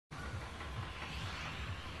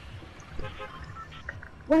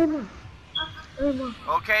Wait a minute.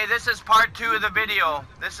 Okay, this is part 2 of the video.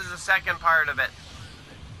 This is the second part of it.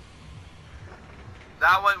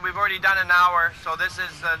 That one, we've already done an hour, so this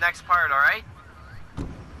is the next part, alright?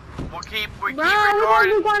 We keep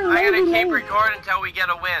recording. I'm gonna keep recording until we get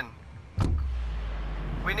a win.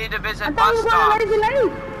 We need to visit bus stop. Lazy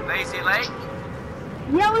Lake. Lazy Lake?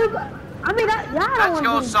 Yeah, Let's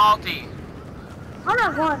go Salty. I'm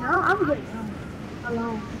not going. I'm getting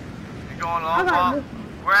alone. You're going alone? Well,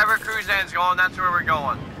 wherever Cruzan's going, that's where we're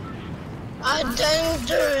going. I think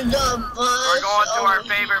there's a bus. We're going to our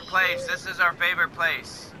favorite place. This is our favorite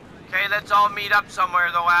place. Okay, let's all meet up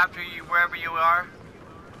somewhere though after you, wherever you are.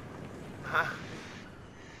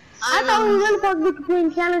 I thought we were really supposed to be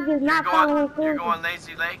completing challenges, not following courses. You're going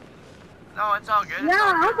Lazy Lake? No, it's all good.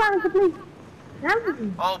 Yeah, I'm trying to complete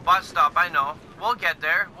challenges. Oh, bus stop, I know. We'll get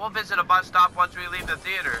there. We'll visit a bus stop once we leave the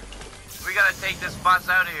theater. We gotta take this bus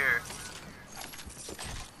out of here.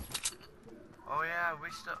 Oh yeah,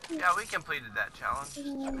 we completed that challenge.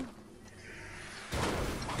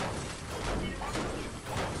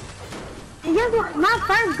 And guess what? My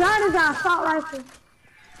first gun is an assault rifle.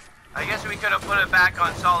 I guess we could have put it back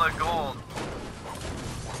on solid gold.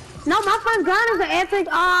 No, my first gun is an epic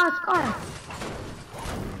scar.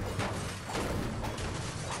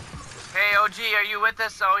 Hey OG, are you with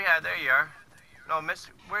us? Oh yeah, there you are. No,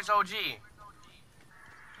 where's OG?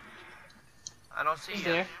 I don't see you.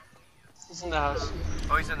 There. He's in the house.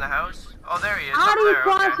 Oh, he's in the house? Oh, there he is. All up these there.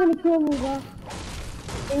 squads Okay. gonna kill me, bro.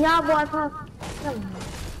 And y'all boys have.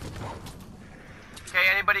 Okay,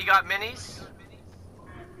 anybody got minis?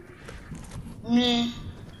 Me.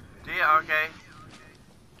 Do you? Okay.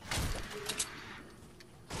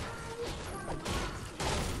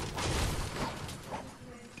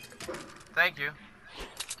 Thank you.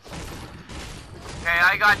 Okay,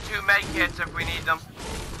 I got 2 med kits if we need them.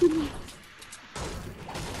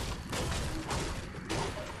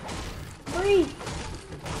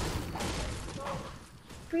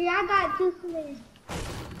 Free, I got 2 slaves.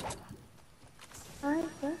 Alright,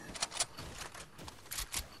 sir.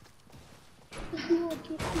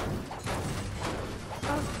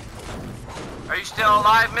 Are you still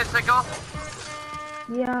alive, Mystical?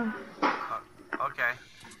 Yeah. Okay.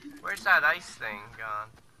 Where's that ice thing gone?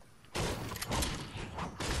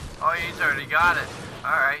 Oh, he's already got it.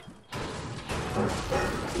 Alright.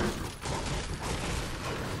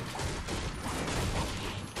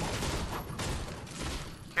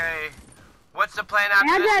 Okay. What's the plan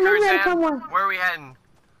after this, Cruzan? Where are we heading?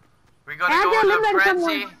 We gonna go to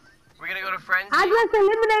Frenzy? We're gonna go to Frenzy? I just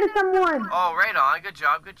eliminated someone. Oh, right on. Good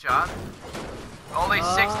job, good job. Only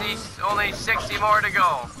 60 more to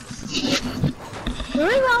go. The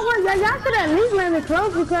reason I was, y'all should at least let me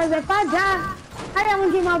close because if I die, I don't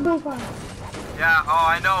want to get my boot on. Yeah, oh,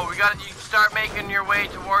 I know. You start making your way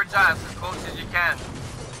towards us as close as you can.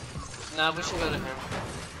 Nah, we should go to him.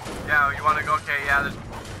 Yeah, you want to go? Okay, yeah.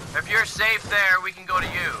 If you're safe there, we can go to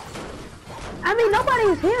you. I mean,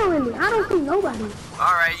 nobody's here really. I don't see nobody.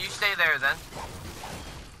 Alright, you stay there then.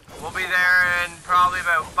 We'll be there in probably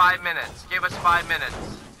about 5 minutes. Give us 5 minutes.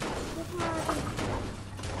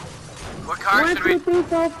 What car should we... 1, 2, 3,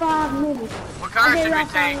 4, 5 minutes. What car should we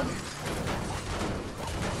take?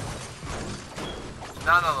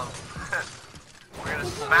 None of them. We're gonna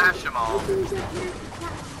smash them all.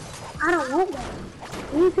 I don't want that.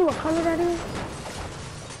 Can you see what color that is?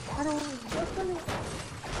 I don't want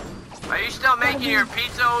that. Are you still making your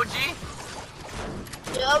pizza, OG?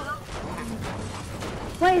 Yep.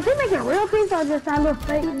 Wait, is he making real pizza or just that little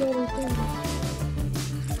fake little thing?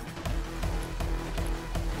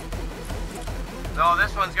 No,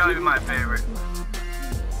 this one's gotta be my favorite.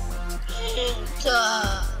 It's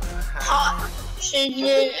hot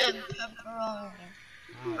chicken and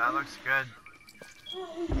pepperoni. That looks good.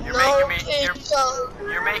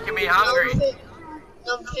 You're making me hungry.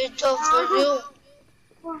 No pizza for you.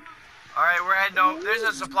 Alright, we're heading over. There's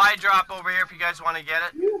a supply drop over here if you guys want to get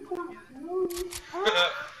it.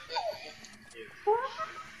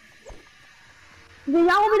 Do y'all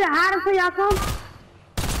want me to hide until y'all come?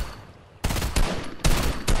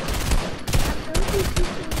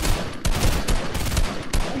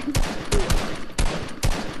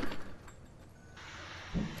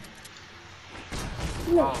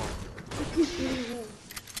 Oh.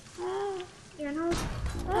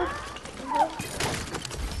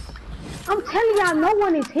 I'm telling y'all, no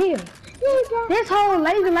one is here. This whole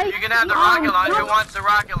Lazy Lake. You can have the rocket launcher. Who wants the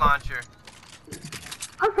rocket launcher?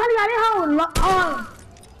 I'm telling y'all, this whole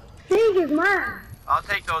thing is mine. I'll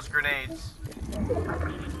take those grenades.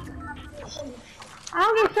 I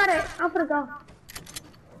don't get shot at. I'm gonna go.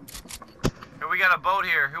 Here, we got a boat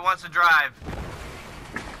here. Who wants to drive?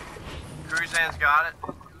 Cruzan's got it.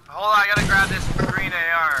 Hold on, I gotta grab this green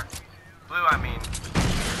AR. Blue, I mean.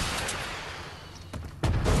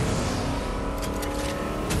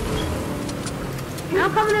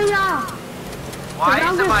 I'm coming in, y'all. Why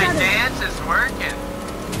isn't my dances working?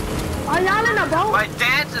 Are y'all in a boat? My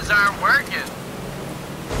dances aren't working.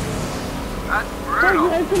 That's brutal.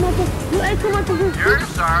 You ate too much of this.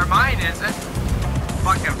 Yours are, mine isn't.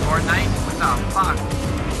 Fucking Fortnite. What the fuck?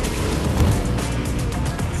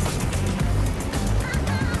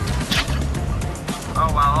 Oh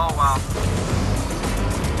well, oh well.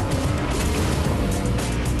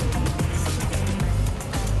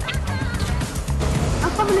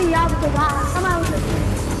 I'm coming in, y'all, because I'm out with this.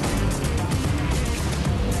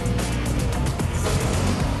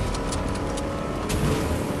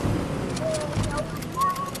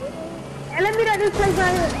 Hey, let me get this place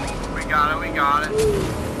right here. We got it, we got it.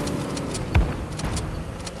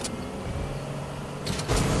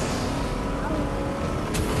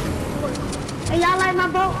 Hey, y'all like my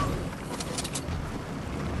boat?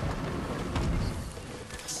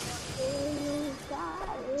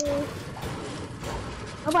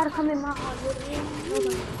 Nobody come in my house.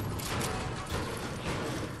 Nobody.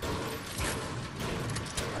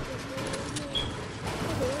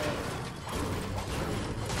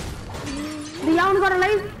 Do y'all want to go to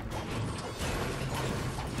Lazy?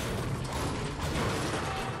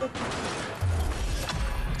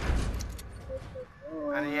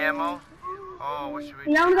 Any ammo? Oh, what should we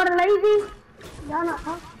do? Y'all want to go to Lazy? Y'all not,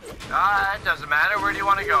 huh? Ah, it doesn't matter. Where do you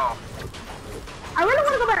want to go? I really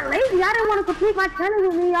want to go back to Lazy. I didn't want to complete my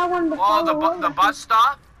challenge with me. I wanted to Well, the bus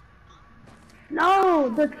stop? No,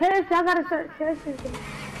 the test. I gotta start testing.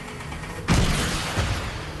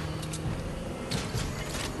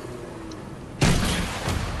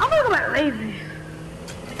 I'm gonna go back to Lazy.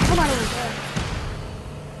 Nobody was there.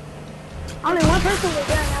 Only one person was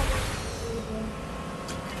there.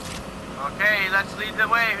 Okay, let's lead the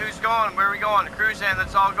way. Who's going? Where are we going? Cruzan.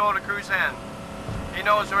 Let's all go to Cruzan. He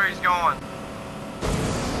knows where he's going.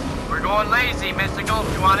 We're going Lazy, Mystical.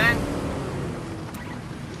 You want in?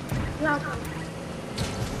 No.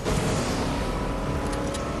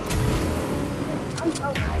 I'm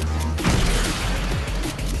so tired.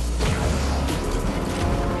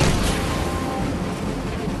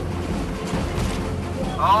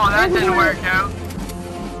 Oh, that didn't work out.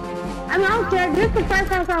 I mean, I don't care. This is the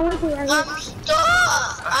first time I went to it. I'm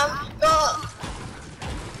stuck. I'm stuck.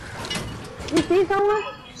 You see someone?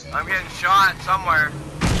 I'm getting shot somewhere.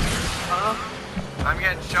 Huh? I'm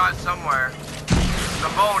getting shot somewhere. The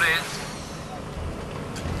boat is.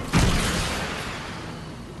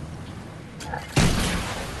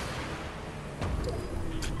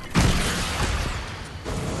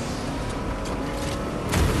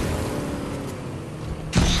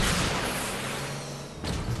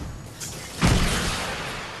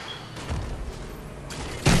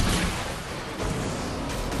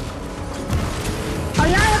 Oh,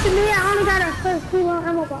 y'all helping me? I only got a first 2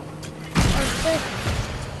 ammo box. Or 6.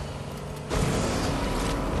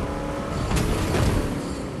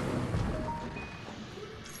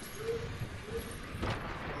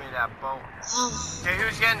 Give me that boat. Oh, Okay,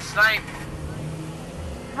 who's getting sniped?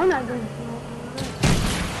 I'm not doing it.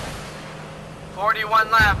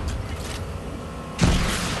 41 left.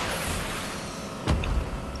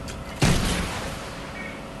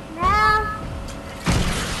 Now.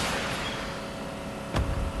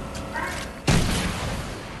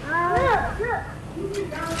 Look.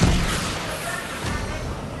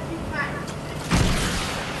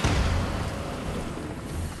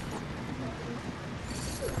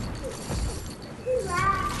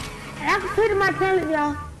 I completed my challenge,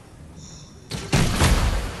 y'all.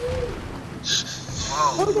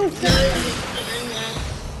 Whoa, Who's this?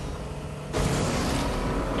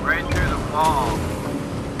 right through the wall.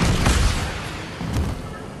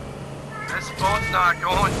 This boat's not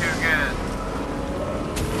going too good.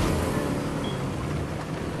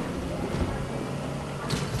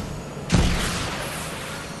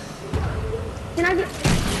 Can I get...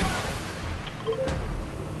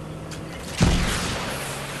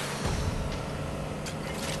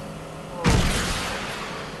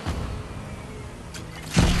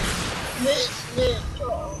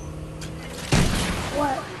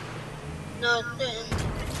 What? Nothing.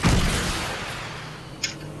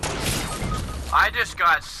 I just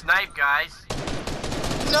got sniped, guys.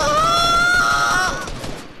 No!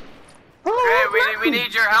 Hey, we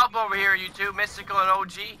need your help over here, you two, Mystical and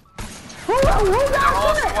OG. Who The whole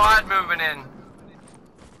got it? squad moving in.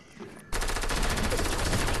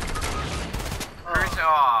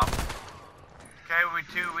 Oh. Okay,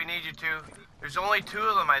 we need you two. There's only 2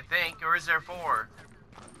 of them, I think, or is there 4?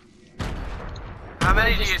 How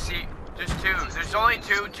many do you see? Just two. There's only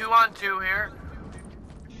two. 2 on 2 here.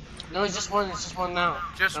 No, it's just one. It's just one now.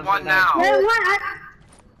 Just Don't one do that. now. There's one.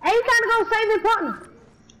 Hey, you trying to go save your partner?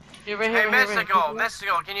 Here, right Hey, here, right here. Mystical,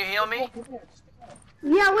 Mystical, can you heal me?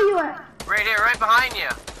 Yeah, where you at? Right here, right behind you.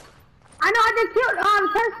 I know, I just killed the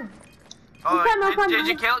person. Oh,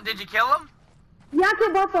 did you kill him? Yeah, I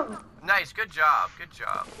killed both of them. Nice, good job, good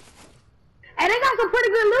job. And they got some pretty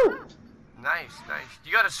good loot. Nice, nice.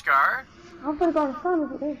 You got a scar? I'm gonna go to the sun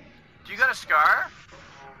with it. Do you got a scar?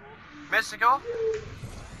 Mystical?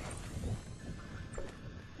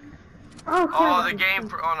 Okay. Oh, the game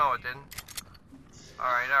for. Oh no, it didn't.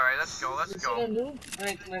 Alright, let's go, let's go.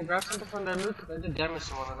 Can I grab something from their loot? I did damage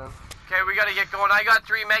to one of them. Okay, we gotta get going. I got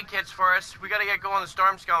 3 med kits for us. We gotta get going, the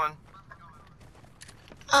storm's coming.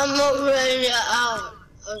 I'm already out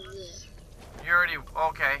of this. You already.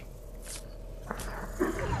 Okay.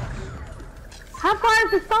 How far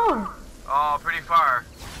is the storm? Oh, pretty far.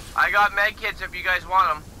 I got med kits if you guys want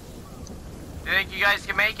them. Do you think you guys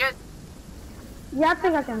can make it? Yeah, I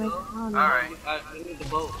think I can make it. Oh, no. Alright. I need the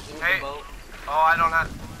boat. I need Hey. the boat. Oh, I don't have.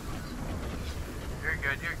 You're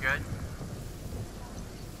good, you're good.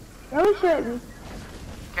 Yeah, we should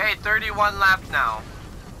be. Okay, 31 left now.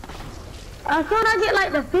 As soon as I get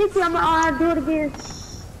like the 50, I'm gonna do it again.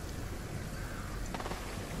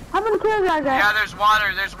 How many kills I got? Yeah, there's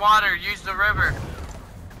water. Use the river.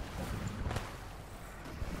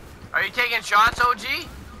 Are you taking shots, OG?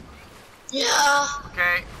 Yeah.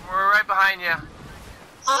 Okay, we're right behind you.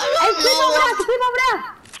 Hey, keep over there, keep over there.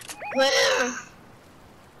 Where?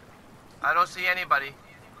 I don't see anybody.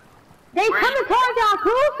 They Where coming you- towards y'all,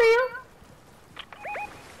 cool field.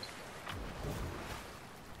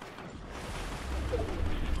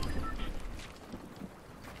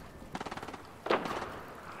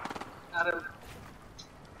 Got him.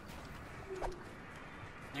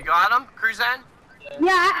 You got him, Cruzan?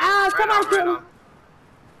 Yeah, somebody Right killed on. him.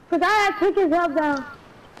 Cause I had took his help down.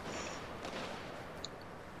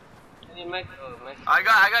 I need make. Oh, make. I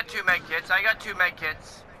got 2 med kits. I got 2 med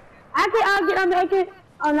kits. I'll get on the exit.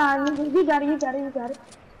 Oh no, you got it. He's I dead?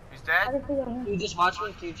 can figure it out. Can you just watch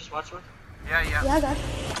me? Can you just watch me? Yeah. Yeah, I got it.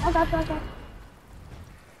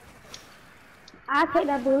 I'll take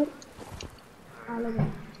that boot. Oh, look at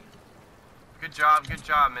it. Good job,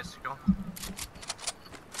 Mystical.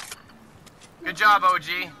 Good job,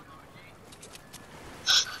 OG.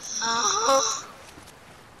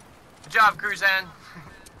 Good job, Cruzan.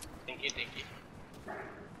 Thank you.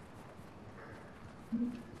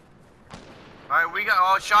 Alright, we got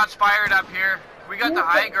all shots fired up here. We got the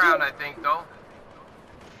high ground, I think, though.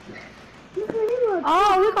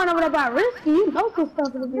 Oh, we're going over there by risky. You know some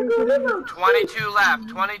stuff in the video. 22 left.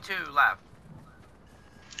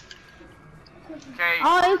 Okay.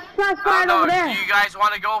 Oh, it's shots I fired don't over know. there. Do you guys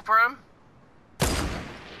want to go for him?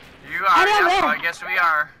 You are. I know Yes, where. I guess we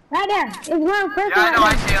are. Right there. It's one person. Yeah, I know.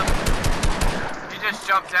 I right see him. He just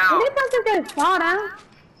jumped down. there. This person just fall down.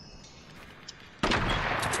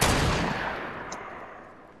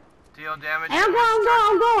 Deal damage. Hey, I'm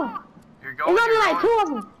going. You're going. There's only You're like going. 2 of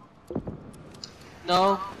them.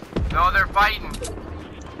 No. No, they're fighting.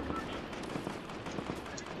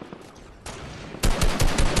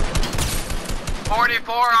 .44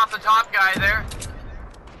 off the top guy there.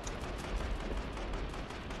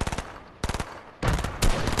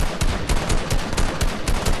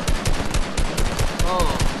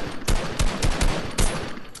 Oh.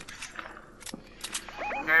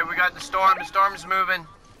 Okay, we got the storm. The storm's moving.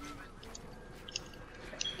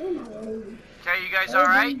 Okay, you guys all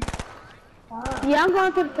right? Yeah, I'm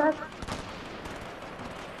going to the church.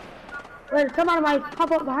 Wait, somebody might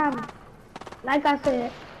pop up behind me. Like I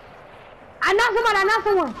said. I know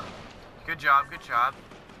someone. Good job.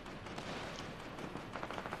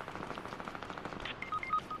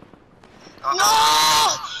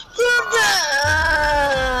 No!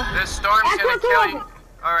 This storm's I gonna took 2 kill of you. them.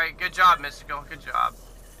 Alright, good job, Mystical. Good job.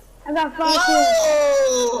 I got 5 kills.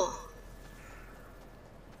 No!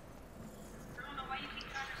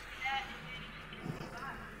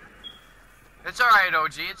 It's alright,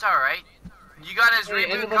 OG. It's alright. You got his Hey,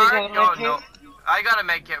 reboot anybody card? got a Oh, med no. kit? I got a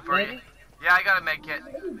med kit for you. Ready? Yeah, I got a med kit.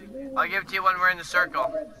 I'll give it to you when we're in the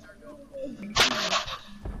circle.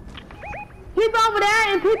 Keep over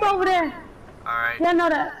there and keep over there. Alright. Yeah, I know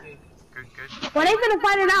that. Good. Well, they finna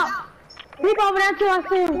fight it out. Keep over there till I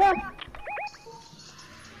see him. Yeah.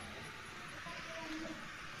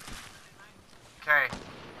 Okay.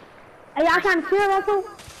 Hey, y'all trying to kill that too?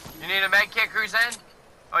 You need a med kit, Cruzan?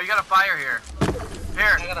 Oh, you got a fire here.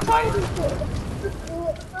 Here. I gotta fight.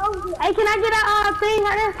 Hey, can I get a thing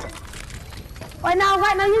right there? Right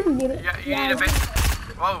now, you can get it. Yeah, you need a med.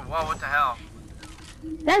 Whoa, what the hell?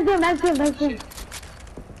 That's good, that's good, that's good.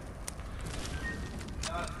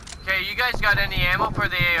 Okay, you guys got any ammo for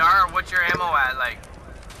the AR, or what's your ammo at, like?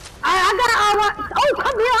 I got, oh,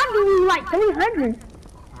 come here, I'll give you like 300.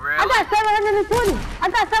 Really? I got 720. I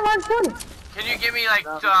got 720. Can you give me like,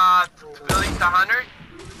 at least 100?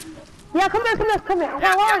 Yeah, come here.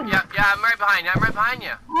 Yeah, I'm right behind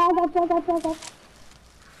you, Oh, that's.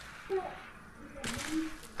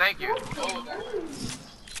 Thank you.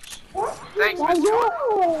 Thanks, Mr.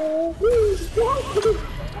 Cole.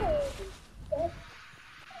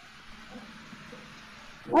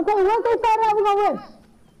 Okay, once they start out, we're gonna win.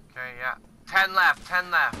 Okay, yeah. 10 left.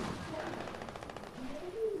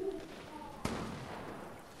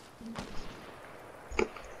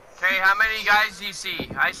 Okay, how many guys do you see?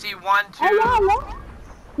 I see 1, 2.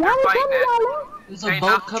 Y'all fighting it. There's a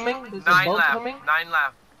boat coming. There's a boat coming. 9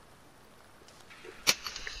 left.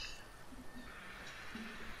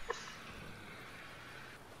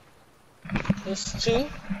 There's 2.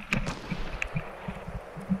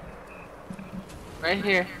 Right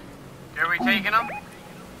here. Are we taking them?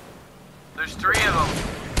 There's 3 of them.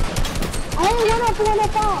 Oh,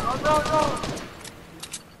 no.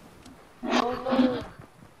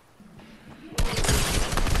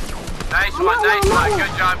 Nice one.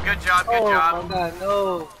 Good job. Oh my god,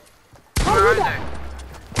 no. Where are they?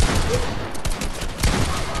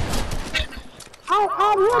 I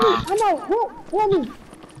know. Hit me.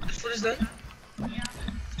 What is that?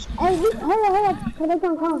 Hey, hold on. They're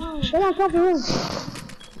gonna come. They're gonna come for you.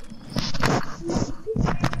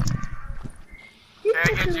 Okay, I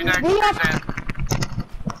get you next, man.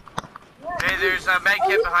 Hey, there's a med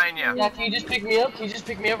kit behind you. Yeah, can you just pick me up? Can you just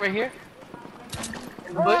pick me up right here?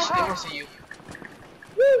 In the bush? I don't see you.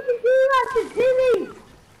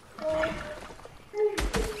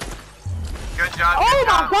 Good job. Oh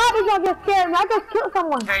my god, he's gonna get scared. I just killed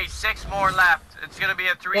someone. Okay, 6 more left. It's gonna be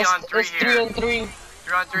a 3-on-3 here. 3-on-3.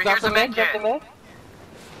 3-on-3. Here's a med kit.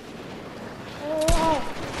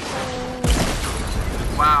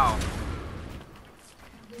 Wow.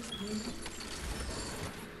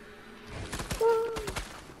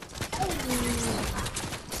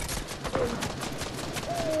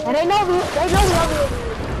 And they know me over here.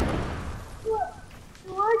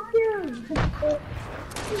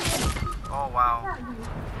 Oh wow.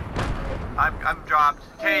 I'm dropped.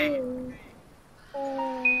 Okay.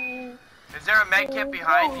 Is there a med kit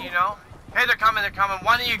behind you, you know? Hey, they're coming.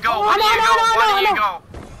 One of you go. One of you go.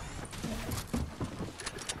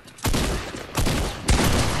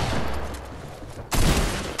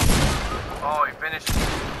 Oh, he finished.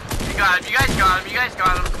 You got him. You guys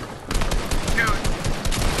got him. Dude.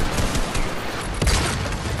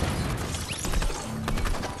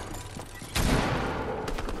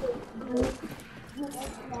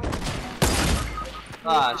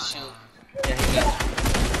 Ah, shoot. Yeah, he got it.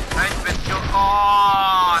 Nice bit kill.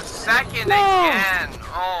 Oh, second again.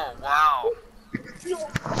 Oh, wow.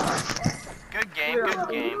 Good game.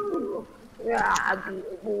 Yeah, I beat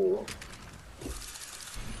it.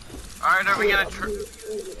 Alright, are we gonna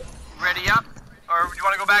ready up? Or do you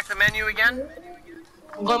want to go back to the menu again?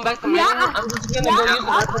 I'm going back to menu. I'm just gonna go use the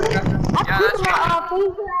bathroom. Yeah, that's fine.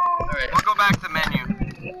 Alright, we'll go back to the menu.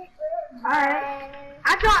 Alright.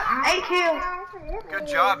 I got 8 kills. Good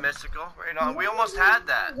job, Mystical. Right on. We almost had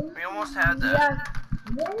that. Yeah.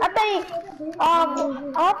 I think, I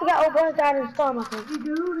forgot O'Brien's died in the storm, I think.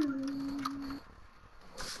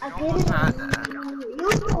 We almost had that.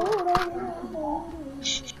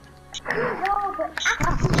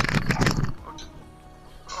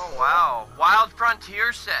 Oh, wow. Wild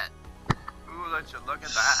Frontier set. Ooh, let's look at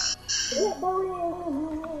that.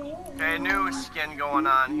 Okay, new skin going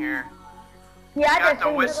on here. Yeah, I got the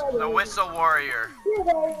Whistle Warrior.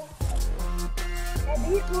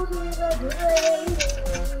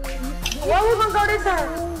 Where we gonna go this time?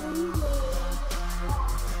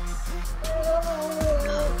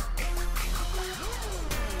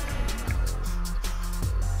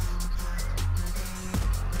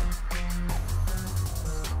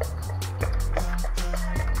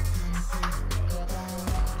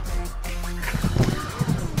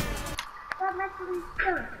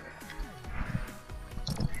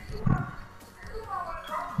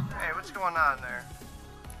 Hey, what's going on there?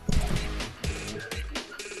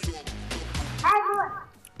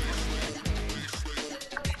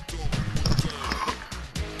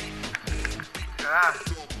 Ah,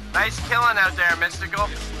 nice killing out there, Mystical.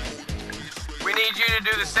 We need you to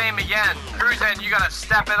do the same again. Cruisin', you gotta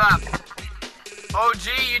step it up. OG,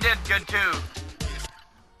 you did good too.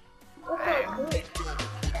 Hey.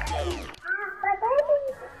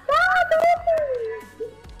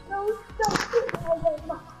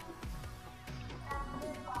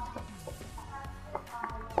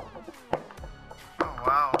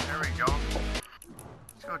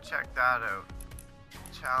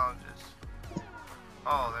 challenges.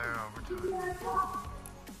 Oh, they're overtime.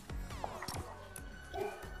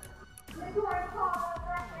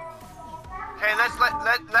 Okay,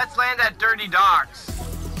 let's land at Dirty Docks.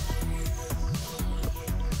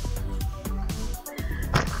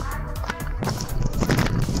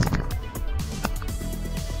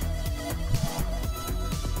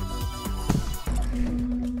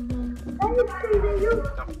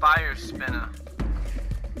 The fire spinner.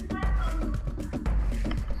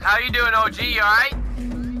 How you doing, OG? You alright?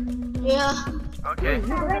 Yeah. Okay.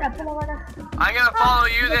 I'm gonna follow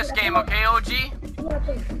you this game, okay, OG?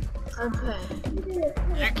 Okay.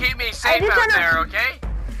 You keep me safe out there, okay?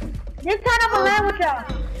 Just turn up a land with y'all.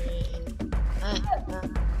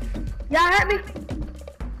 Y'all heard me?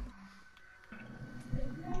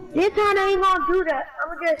 This time I ain't gonna do that.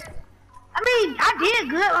 I'm just, I mean, I did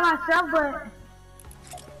good with myself, but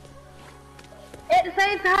at the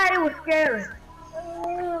same time, it was scary.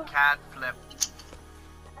 Cat flip.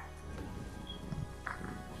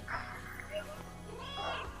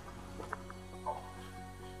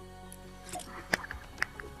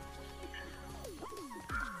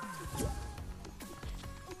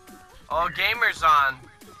 Oh, gamer's on.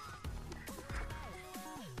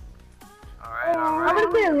 Alright, alright. I've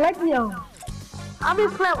been playing Legion. I've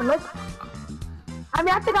been playing with Legion. I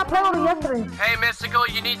mean, I think I played with him yesterday. Hey, Mystical,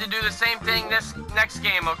 you need to do the same thing this next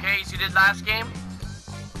game, okay? As you did last game?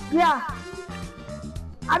 Yeah.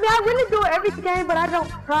 I mean, I really do it every game, but I don't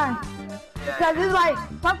try. Yeah. Because it's like,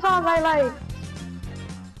 sometimes I like...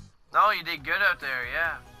 No, you did good out there,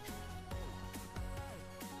 yeah.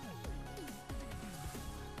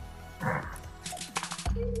 Alright.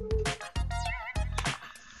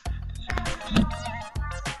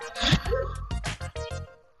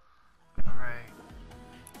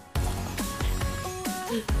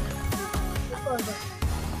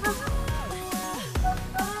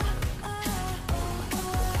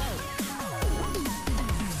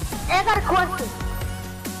 Hey, I got a question.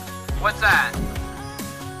 What's that?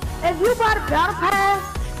 If you bought a battle pass,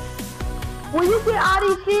 will you get all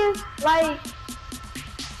these skins? Like,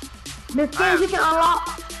 the skins you can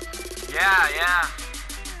unlock? Yeah, yeah.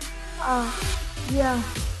 Yeah.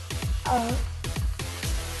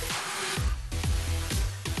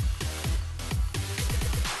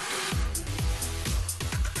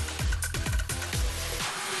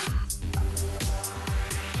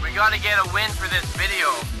 We gotta get a win for this video.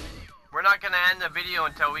 We're not gonna end the video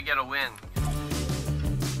until we get a win.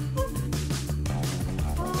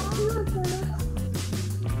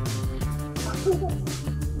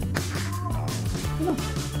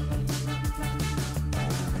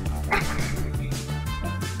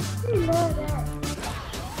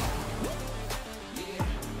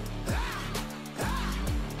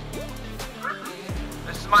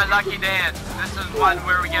 This is my lucky dance. This is one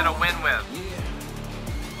where we get a win with.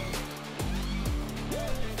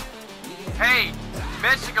 Hey,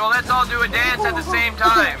 Mystical, let's all do a dance at the same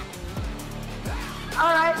time.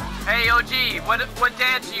 Alright. Hey, OG, what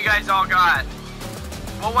dance you guys all got?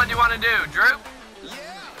 What one do you want to do, Drew?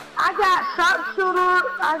 I got sharpshooter,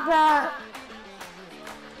 I got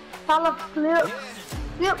follow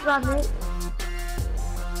flips on it.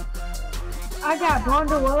 I got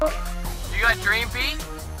bundle up. You got Dream Pete?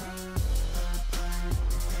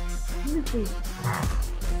 Let me see.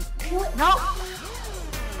 Nope.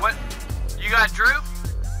 What? You got Drew?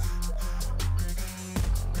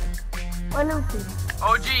 Well, let me see.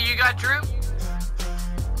 OG, you got Drew?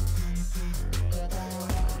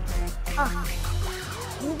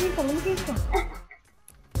 Let me get some.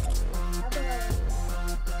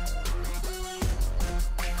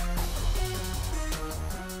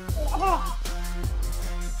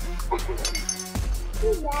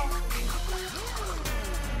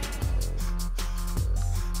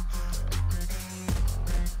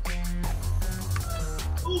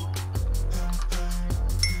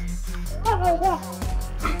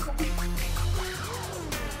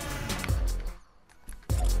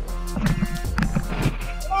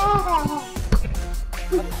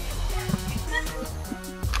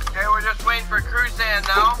 Okay, we're just waiting for Cruzan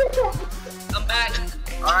now. I'm back.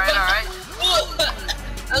 Alright, alright.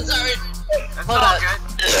 I'm sorry. That's Hold all on.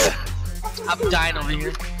 good. I'm dying over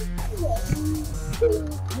here.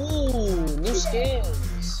 Ooh, new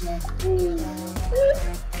skins.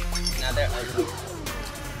 Now they're ugly.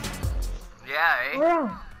 Yeah, eh? Yeah.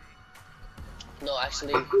 No,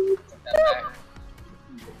 actually, take that back.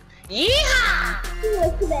 Yeah!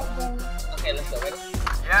 Okay, let's go. Ready?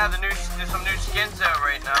 Yeah, there's some new skins out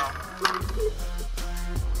right now.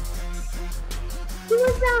 He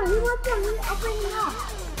wants some. I'll bring him up.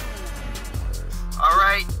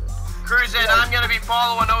 Alright, Cruise in, I'm gonna be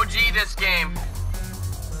following OG this game.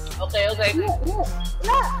 Okay, okay.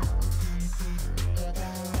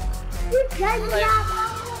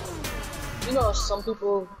 You know, some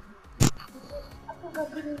people.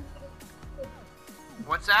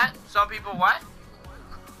 What's that? Some people what?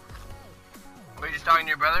 Were you just talking to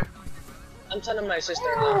your brother? I'm telling my sister.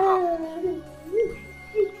 Oh.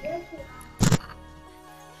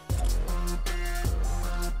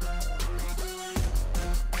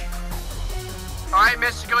 Alright,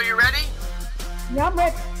 Mystical, you ready? Yeah, I'm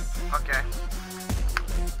ready. Okay.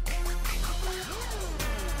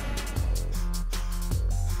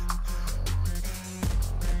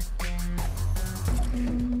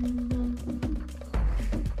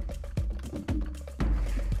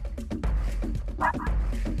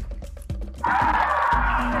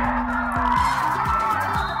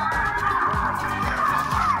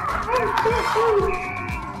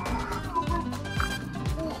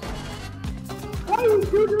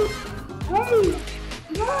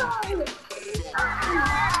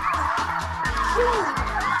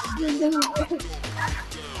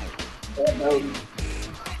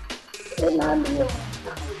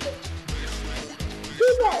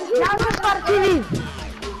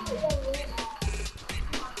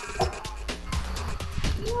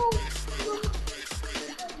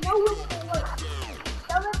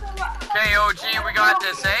 Okay, OG, we got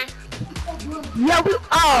this, eh? Yeah,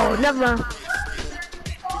 oh, never mind.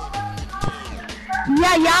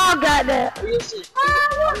 Yeah, y'all got that.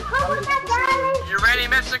 You ready,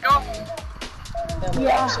 Mystical?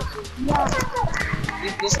 Yeah.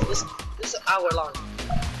 This is an hour long.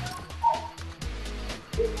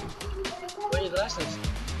 Where are your glasses?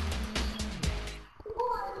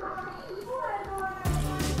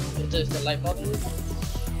 Is the light bothering you?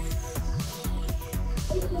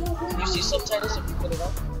 Can you see subtitles if you put it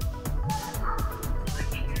on?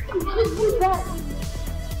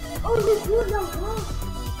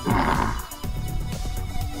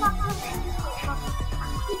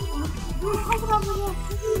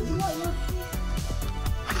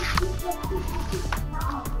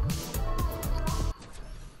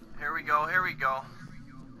 Here we go, here we go.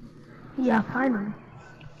 Yeah, finally.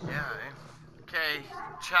 Yeah, eh? Okay,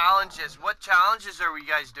 challenges. What challenges are we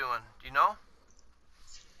guys doing? Do you know?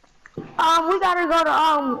 We gotta go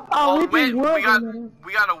to Win.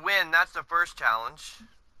 We gotta win. That's the first challenge.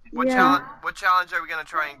 What challenge are we gonna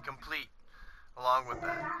try and complete along with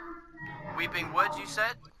that? Weeping Woods, you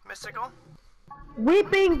said, Mystical?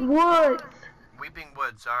 Weeping Woods. Weeping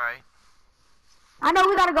Woods. All right. I know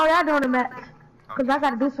we gotta go there during the match, cause I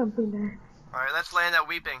gotta do something there. All right. Let's land at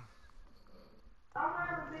Weeping.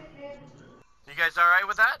 You guys all right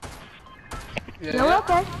with that? Yeah, we're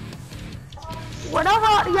okay.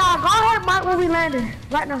 Whatever, yeah, go ahead, Mike, where we landed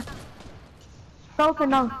right now. So can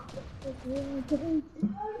know.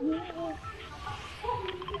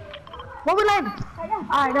 Where we landed?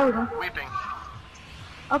 Alright, there we go. Weeping.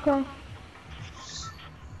 Okay.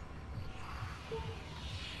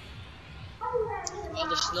 All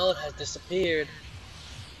the snow has disappeared.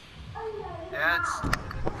 Yeah,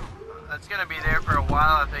 that's gonna be there for a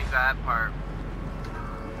while. I think that part.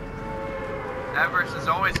 Everest has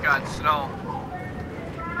always got snow.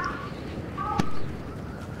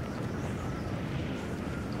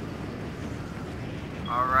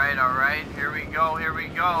 All right, here we go,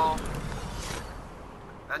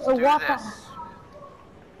 Let's do this.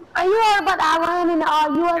 Are you heard about the Iran and the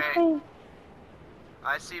US team?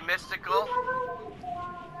 I see Mystical.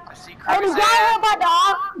 I see Hey, did y'all hear about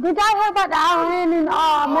the Iran and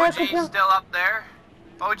America team? OG's still up there.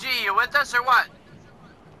 OG, you with us or what?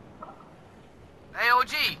 Hey,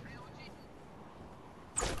 OG.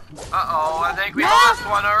 Uh-oh, I think we lost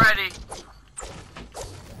one already.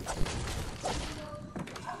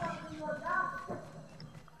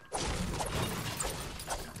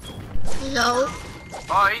 Hello?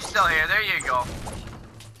 Oh, he's still here. There you go.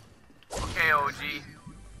 Okay, OG.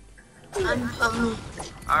 I'm coming.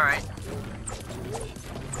 Alright.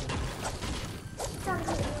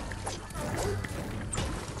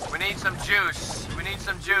 We need some juice.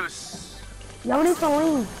 Yeah, we need some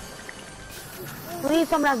wings. We need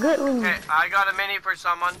some of that good wings. Okay, I got a mini for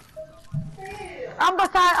someone. I'm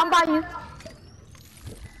by you.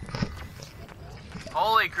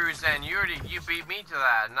 Holy Cruzen, you beat me to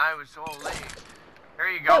that, and I was so late. Here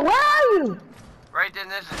you go. Hey, where are you? Right in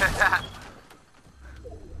this.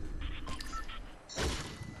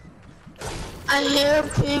 I hear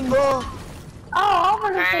people. Oh,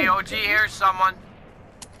 over the Hey, OG, here's someone.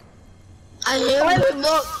 I hear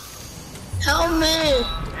people. Help me.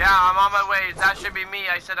 Yeah, I'm on my way. That should be me.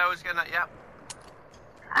 I said I was gonna. Yep.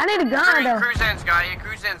 I need a gun though. Cruisen's got you.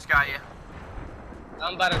 Cruisen's got you.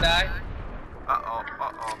 I'm about to die. Uh-oh.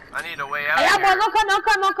 I need a way out Hey, here. I'll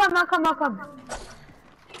come.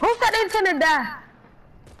 Who said he's gonna die?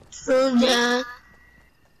 Suja.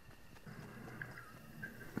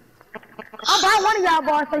 I'll buy one of y'all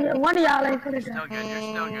boys so one of y'all ain't gonna die. Still good. You're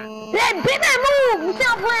still good. Yeah, big man move! You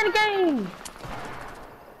still playing the game.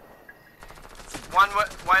 One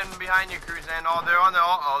behind you, Cruisen. Oh, they're on the.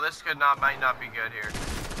 Oh, this might not be good here.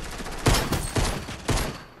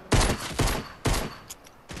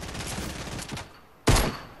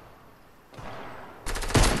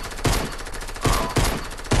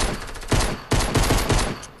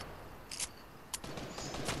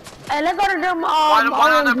 Hey, let's go to them. One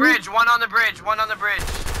on the bridge. One on the bridge.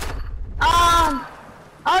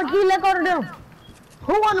 OG, let's go to them.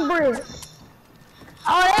 Who on the bridge?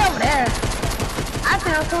 Oh, they over there. I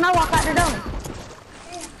see them soon. I walk out the door.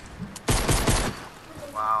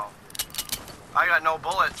 Wow. I got no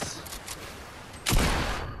bullets.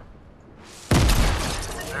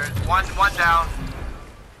 There's one down.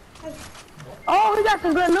 Oh, we got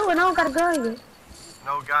some good loot and I don't got a gun yet.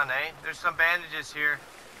 No gun, eh? There's some bandages here.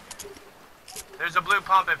 There's a blue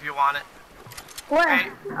pump if you want it. Where?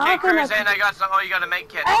 Hey, Cruisen, I got some. Oh, you got a make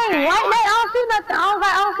kit. Hey, Okay. white mate, I don't see nothing.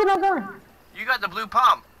 I don't see no gun. You got the blue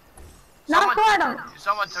pump.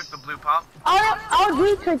 Someone took the blue pump. Oh,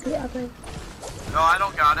 OG took it, I think. No, I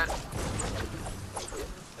don't got it.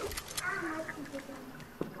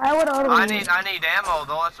 I need ammo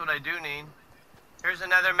though. That's what I do need. Here's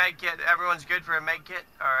another med kit. Everyone's good for a med kit.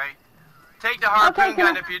 All right. Take the harpoon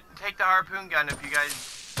gun if you guys.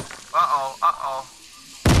 Uh-oh.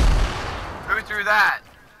 Who threw that?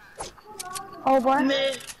 Oh boy.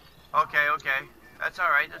 Me. Okay. That's all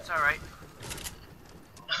right.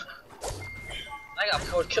 I got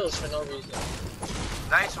 4 kills for no reason.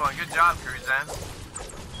 Nice one. Good job, Cruisen.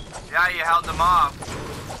 Yeah, you held them off.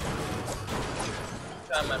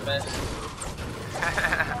 Trying my best.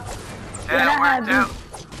 Yeah, it worked out.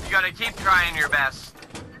 You gotta keep trying your best.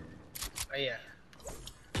 Oh yeah.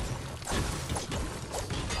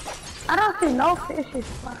 I don't see no fishes.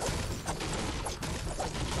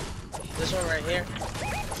 This one right here.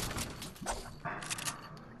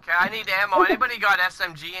 Okay, I need ammo. Anybody got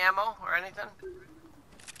SMG ammo or anything?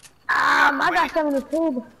 I got some in the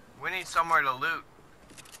tube. We need somewhere to loot.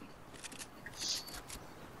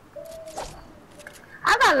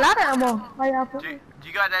 I got a lot of ammo. Do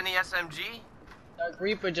you got any SMG? Dark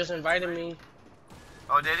Reaper just invited me.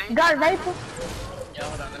 Oh, did he? Got a rifle? Yeah,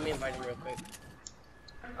 hold on, let me invite him real quick.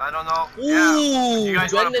 I don't know. Ooh, You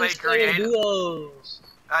guys want to play Brendan's playing creative? duos.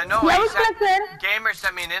 I know. Yeah, Gamer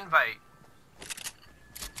sent me an invite.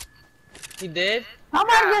 He did?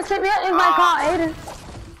 Somebody just sent me an invite called Aiden.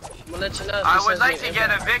 I'm gonna let you know. I would like to get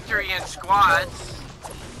a victory in squads.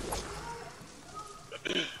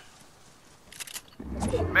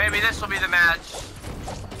 Maybe this will be the match.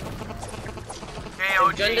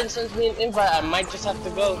 If Brendan sends me an invite, I might just have to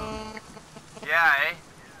go. Yeah, eh?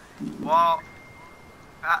 Well,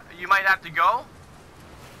 you might have to go.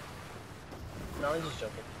 No, I'm just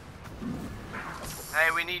joking. Hey,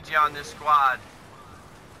 we need you on this squad.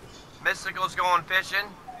 Mystical's going fishing.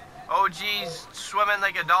 OG's swimming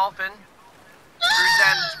like a dolphin.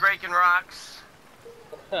 Cruisen's breaking rocks.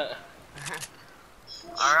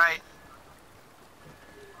 Alright.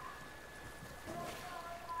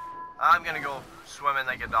 I'm gonna go swimming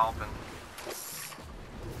like a dolphin.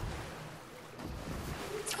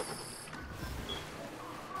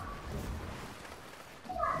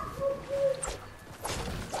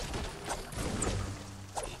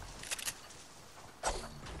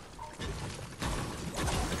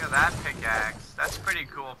 Look at that pickaxe. That's pretty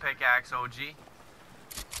cool pickaxe, OG.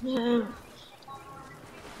 Yeah.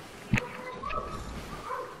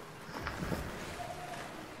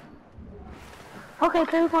 Okay,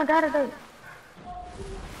 so we're going to die today.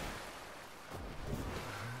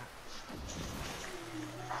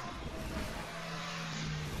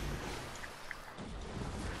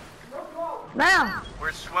 Now.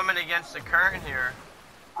 We're swimming against the current here.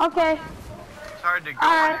 Okay. It's hard to go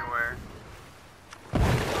anywhere.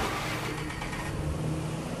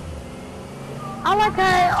 I like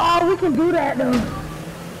how we can do that though.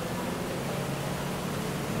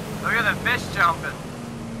 Look at the fish jumping.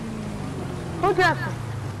 Who jumping?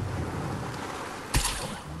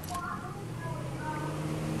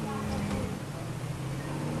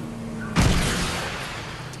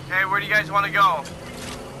 Okay, where do you guys want to go?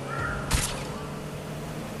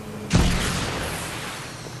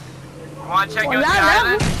 You want to check out the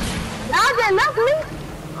island? Y'all just left me.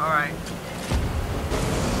 Alright.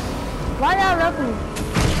 Why y'all left me?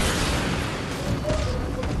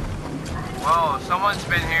 Whoa, someone's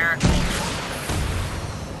been here.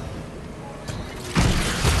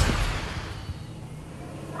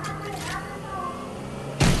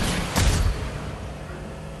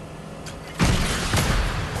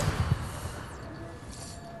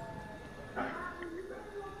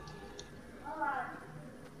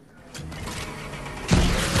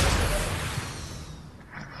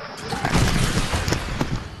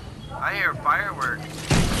 I hear fireworks.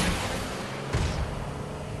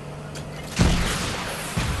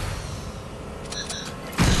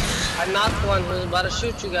 I knocked one who was about to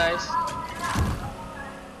shoot you guys.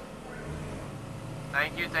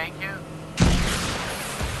 Thank you, thank you.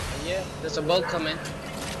 Yeah, there's a boat coming.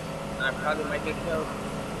 I probably might get killed.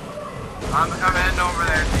 I'm heading over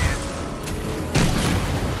there to you.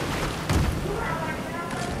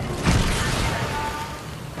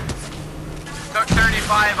 Took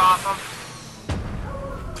 35 off him.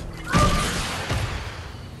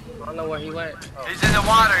 I don't know where he went. Oh. He's in the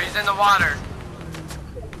water, he's in the water.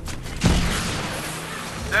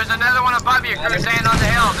 There's another one above you, Cruzan, on the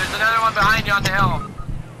hill. There's another one behind you on the hill.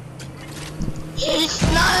 It's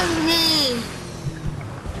not me.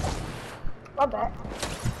 My bad.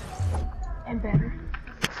 And better.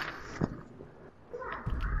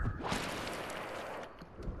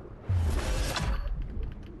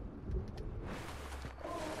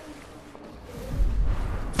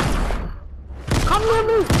 Come near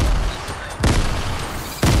me.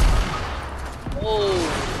 Oh,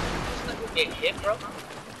 it's like we get hit, bro.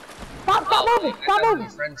 Stop moving. Stop moving.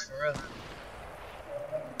 Friends for real.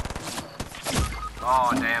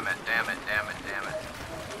 Oh, damn it.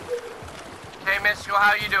 Okay, Mystical,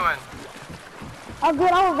 how you doing? I'm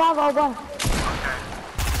good. I'm going. Okay.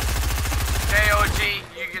 Okay, OG,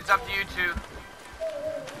 it's up to you two.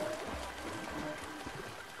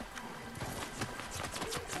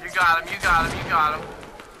 You got him.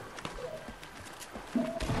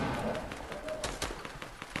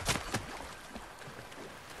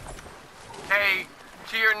 Hey,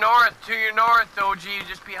 to your north, OG,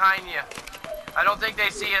 just behind you. I don't think they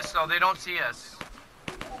see us though, they don't see us.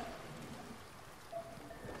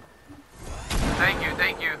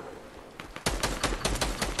 Thank you.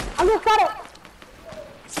 I just got it.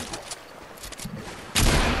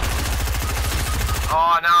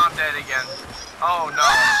 Oh, now I'm dead again. Oh no.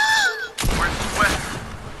 We're swift.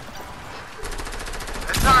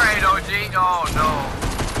 It's alright, OG. Oh no.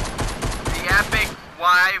 The epic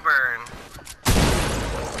wyvern.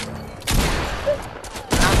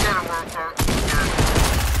 That didn't work out.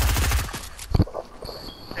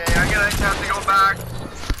 Okay, I'm gonna have to go back.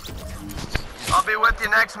 I'll be with you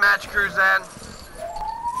next match, Cruzan.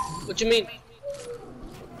 What you mean?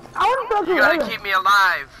 I want to go to You gotta later. keep me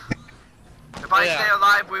alive. If I stay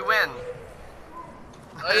alive, we win.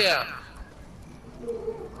 Oh yeah.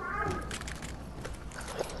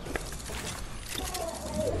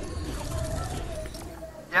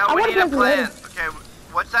 Yeah, we need a plan. Okay,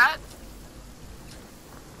 what's that?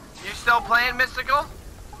 You still playing Mystical?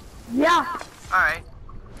 Yeah. Alright.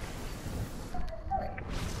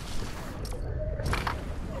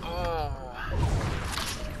 Oh.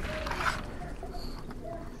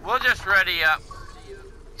 We'll just ready up.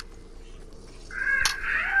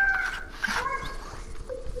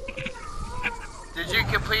 Did you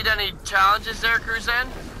complete any challenges there, Cruzan?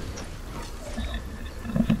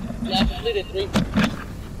 Yeah, I completed 3.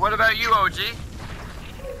 What about you, OG?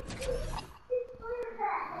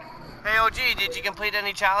 Hey, OG, did you complete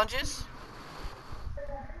any challenges?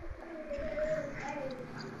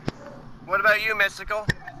 What about you, Mystical?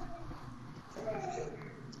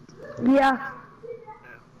 Yeah.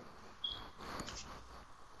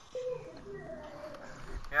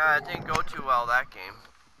 Yeah, it didn't go too well that game.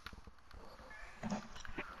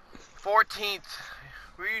 14th.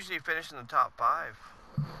 We usually finish in the top 5.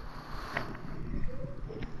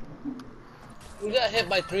 We got hit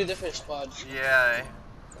by 3 different squads. Yeah.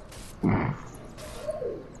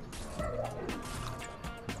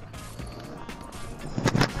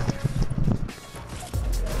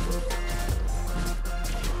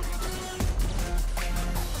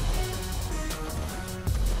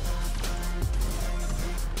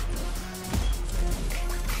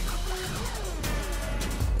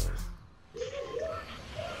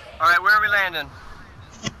 Alright, where are we landing?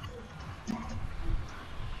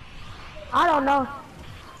 I don't know.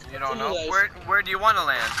 You don't know? Where do you want to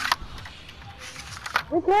land?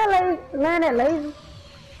 We can't land at lazy.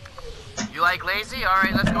 You like lazy?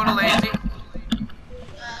 Alright, let's go to lazy.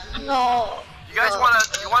 No. You guys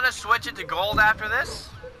wanna switch it to gold after this?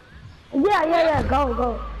 Yeah.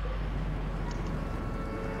 Go.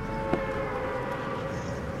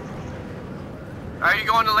 Are you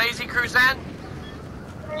going to Lazy Cruise then?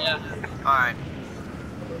 Yeah. Alright.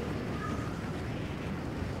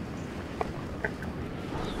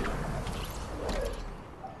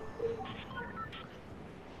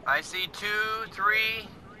 I see 2, 3.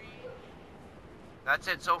 That's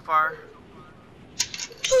it so far.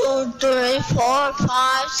 2, 3, 4,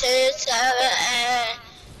 5, 6, 7, 8.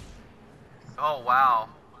 Oh wow.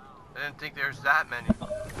 I didn't think there's that many.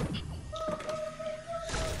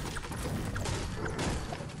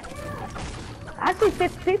 I see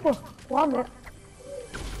 6 people. Love it.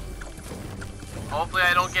 Hopefully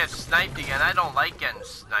I don't get sniped again. I don't like getting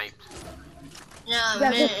sniped. Yeah, Yeah,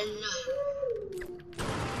 man.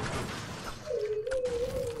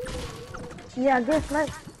 Yeah, I guess nice.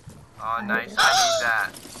 Oh nice, I need that.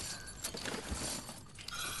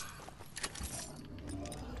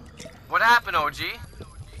 What happened, OG?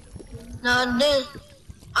 Nothing.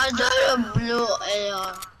 I got a blue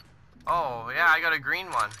AR. Oh yeah, I got a green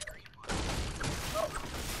one.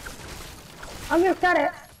 I'm gonna set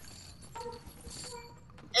it.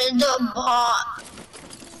 It's a bot.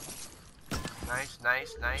 Nice,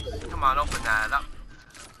 nice, nice. Come on, open that up.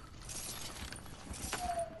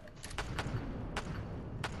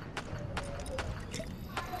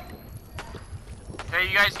 Okay,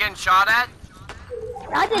 you guys getting shot at?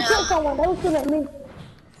 I just killed someone. They were shooting at me.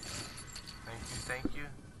 Thank you, thank you.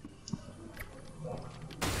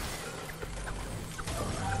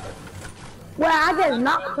 Well, I just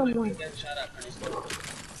knocked someone. Get shot at pretty soon.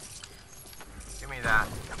 Give me that.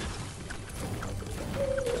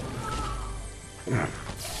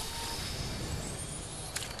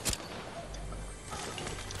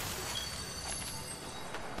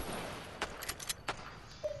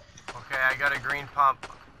 Okay, I got a green pump.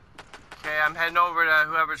 Okay, I'm heading over to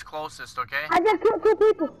whoever's closest, okay? I just killed 2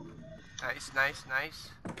 people. Nice, nice, nice.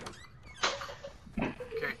 Okay,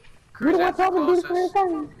 You cruise the one into told me to do the closest. first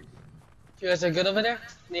time. You guys are good over there?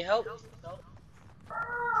 Need help? No?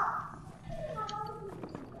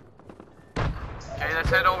 Okay, let's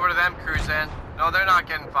head over to them, cruise in. No, they're not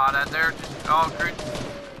getting fought at. They're just, oh, cruise.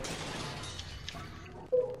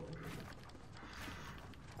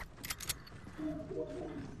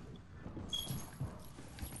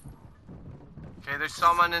 Okay, there's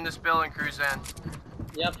someone in this building, cruise in.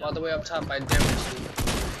 Yep, all the way up top by Demonstration.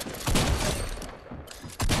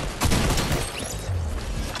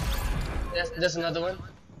 Yes, there's another one.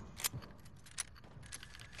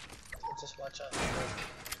 Just watch out.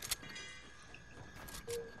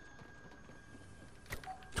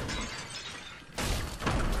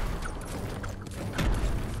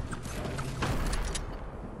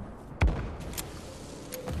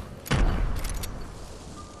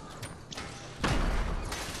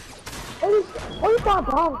 What you got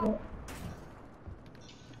bombs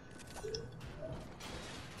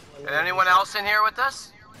Is anyone else in here with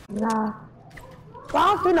us? Nah. Well,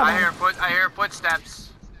 I don't see I nobody. hear footsteps.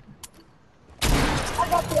 I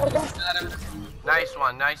got the other. Got him. Nice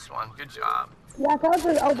one, nice one. Good job. Yeah, I told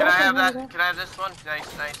you. Oh, Can I have that? Can I have this one?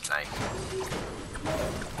 Nice, nice, nice.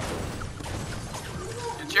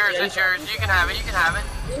 It's yours, it's yours. You can have it, you can have it.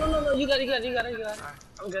 No, you got it.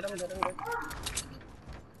 I'm good.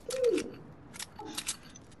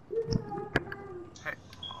 Hey.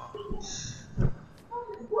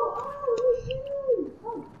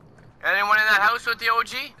 Anyone in that house with the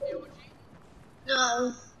OG?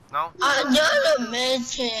 No. No? I gotta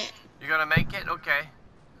make it. You gonna make it? Okay.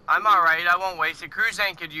 I'm alright, I won't waste it.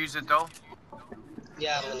 Cruzane could use it though.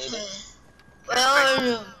 Yeah, I'm gonna need it. Where are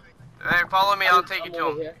you? There, follow me, I'll take you I'm to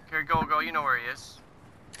over him. here. Here, go, you know where he is.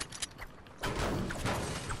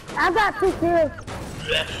 I got 2 kills.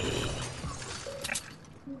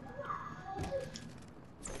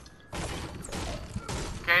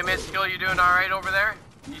 Okay, Mystical, you doing alright over there?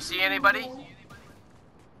 You see anybody?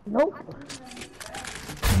 Nope.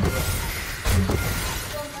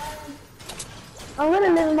 I'm really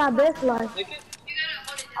living my best life.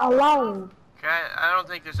 Alone. Okay, I don't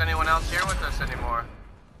think there's anyone else here with us anymore.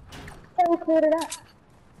 Hey, we cleared it up.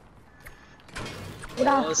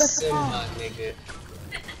 Without Oh, special Simba, cause. nigga.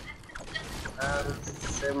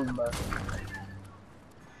 Simba.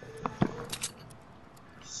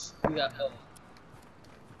 You got help.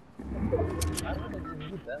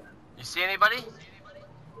 You see anybody?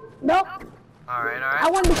 Nope. Alright, I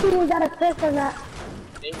alright. wanted to see who got a test or not.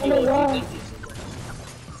 Thank Oh you, my OG, God. thank you.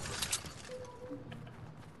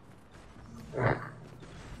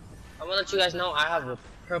 I'm gonna let you guys know I have a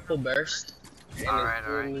purple burst. And Alright, it's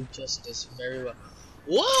doing alright. me justice very well.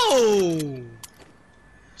 Whoa!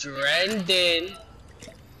 Drendon.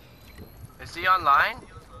 Is he online?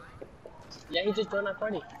 Yeah, he just joined our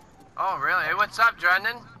party. Oh, really? Hey, what's up,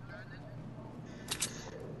 Drendan?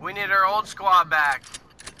 We need our old squad back.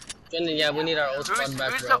 Yeah, we need our old squad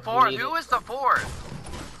back, Who's bro. the fourth? Who was the fourth?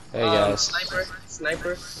 Hey guys.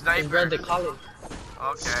 Sniper. Sniper. They call him.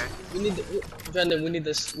 Okay. We need Brendan. We need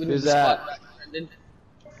this. We need Who's the that? squad back, Brendan.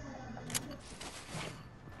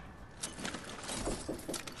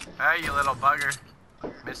 Hey, you little bugger.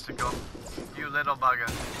 Mystical. You little bugger.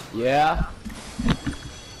 Yeah.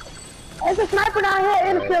 There's a sniper down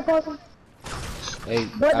here in the field person. Hey,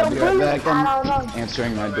 But I'll don't be right bully- back. I I'm don't know.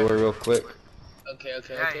 answering my door real quick. Okay.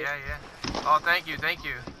 Yeah. Oh, thank you.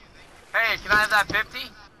 Hey, can I have that 50?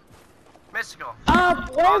 Mystical.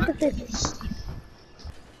 Where's the 50?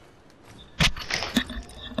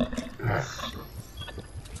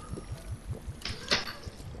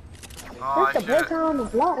 Oh, I There's the break should. on the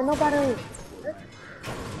block and nobody.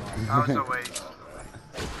 That was a waste.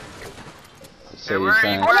 So where are you?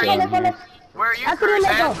 trying Where to are you? come here. Where are you, After they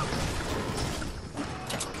let Cruzan? go.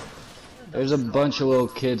 There's a bunch of little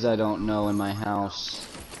kids I don't know in my house.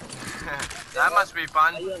 That must be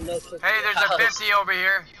fun. You have no kids in Hey, your there's a house. 50 over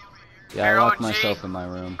here. Yeah, I Here, locked OG. myself in my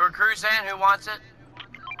room. For Cruzan, who wants it?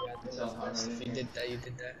 You did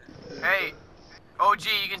that. Hey, OG,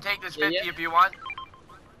 you can take this 50 Yeah. if you want.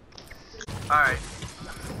 Alright.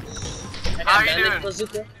 I How got you bandit doing?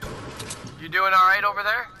 bazooka. You doing alright over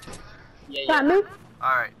there? Yeah. Got me?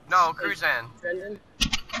 Alright. No, Cruzan. Brendan.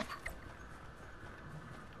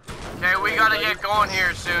 Okay, we gotta get going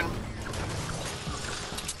here soon.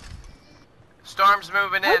 Storm's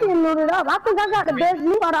moving I in. didn't load it up. I think I got the best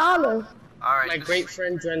view out of all of them. Alright. My great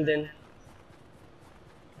friend Brendan.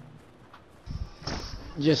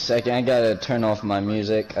 Just a second, I gotta turn off my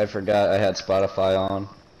music. I forgot I had Spotify on.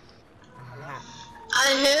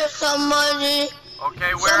 I hear somebody.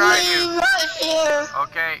 Okay, where are you? Somebody right here.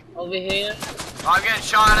 Okay, Over here. I'm getting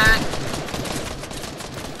shot at.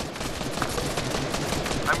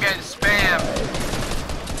 I'm getting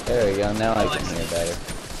spammed. There we go, now I can hear better.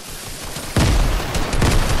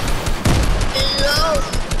 Hello.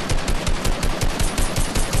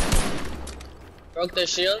 Broke their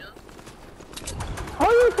shield. Who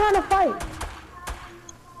are you trying to fight?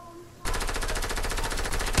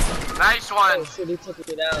 Nice Oh one. shit, he took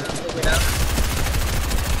me down.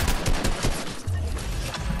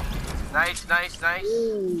 Nice.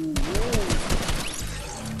 Ooh.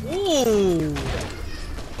 Ooh.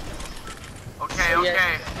 Okay.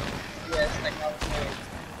 Yes, like I was saying.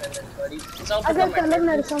 Brendan, buddy. So I just got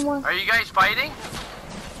eliminated someone. Are you guys fighting?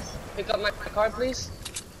 Pick up my card, please.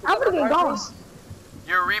 I'm gonna get gone.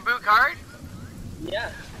 Your reboot card? Yeah.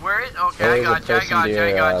 Where is? Okay, There I is a got you. person to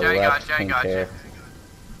your left, I pink got you. hair.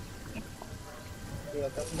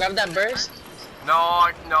 Grab that burst. No.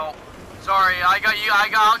 Sorry,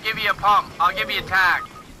 I'll give you a pump. I'll give you a tag.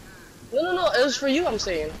 No. It was for you. I'm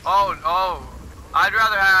saying. Oh. I'd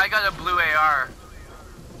rather have. I got a blue AR.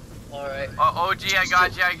 All right. OG, I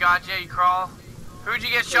got you. You crawl. Who'd you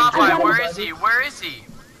get shot by? Where is he?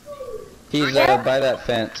 He's by that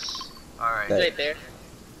fence. Alright. He's right there.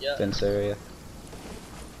 Yeah. Fence area.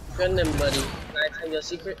 Brendan, buddy. Can I tell you a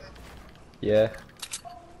secret? Yeah.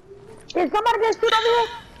 Did somebody get shoot over here?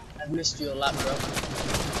 I've missed you a lot, bro.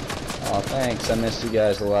 Oh, thanks. I missed you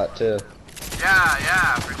guys a lot too.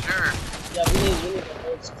 Yeah, for sure. Yeah, we need the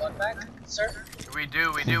whole squad back, sir. We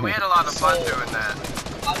do. We had a lot of fun doing that.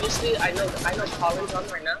 Obviously, I know Colin's on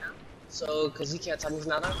right now. So, cause he can't tell me he's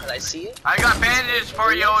not on, cause I see it. I got bandages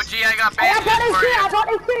for you, OG. I got Hey, I bandages got for his shield. you. I got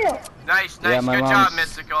his shield. Nice. Yeah, Good job,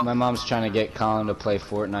 Mystical. my mom's trying to get Colin to play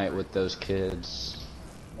Fortnite with those kids.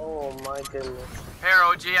 Oh my goodness. Here,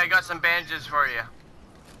 OG, I got some bandages for you.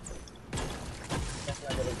 That's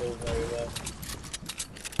not gonna go very well.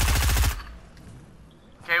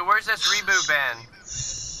 Okay, where's this reboot van?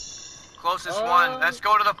 Closest one. Let's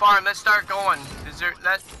go to the farm. Let's start going. Is there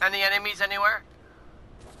any enemies anywhere?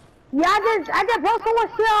 Yeah, I just broke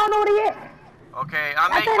someone's shield. I don't know what he is. Okay,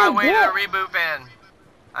 I'm I making thought my I way to did. the reboot van.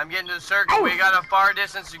 I'm getting to the circle. Hey. We got a far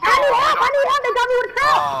distance to go. I need We help. don't- They got me with a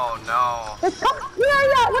trap. Oh no. It's come.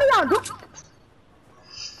 Yeah. What are y'all doing?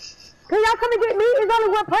 Can y'all come and get me? It's only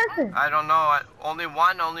one person. I don't know. Only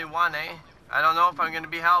one, eh? I don't know if I'm gonna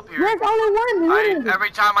be helped here. There's only one. Literally.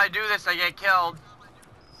 Every time I do this, I get killed.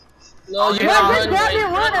 No, you Okay, gotta I'll- run, grab buddy. me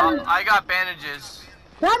one. I got bandages.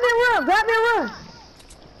 Grab me a run.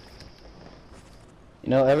 You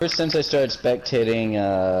know, ever since I started spectating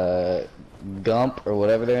Gump or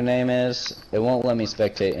whatever their name is, it won't let me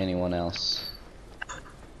spectate anyone else.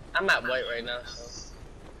 I'm at white right now, so.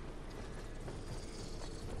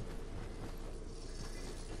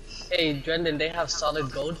 Hey, Brendan, they have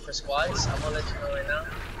solid gold for squads. I'm gonna let you know right now.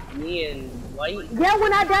 Me and white. Yeah,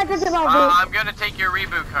 when I died, just about I'm gonna take your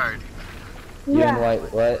reboot card. You Yeah. and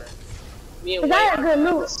White, what? Me and Cause I White, had good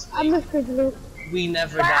loot. I missed good loot. we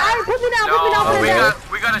never Alright, died. put me down, No, put me down, put me down.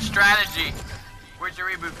 we got a strategy. Where's your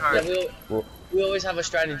reboot card? Yeah, we always have a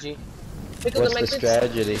strategy. Pickle What's the the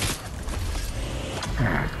strategy?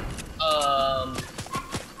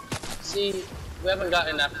 See, we haven't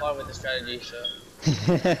gotten that far with the strategy, so.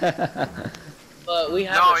 But we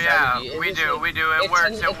have No, a strategy. yeah, we do.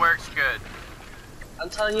 It works good. I'm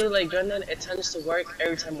telling you, like, Brendan, it tends to work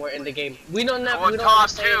every time we're in the game. We don't Well, we don't top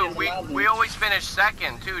understand it two. in the We lobby. always finish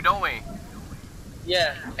second too, don't we?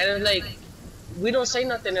 Yeah, and it's like, we don't say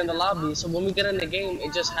nothing in the lobby, so when we get in the game,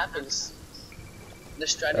 it just happens. The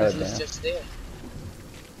strategy is just there.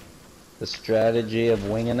 The strategy of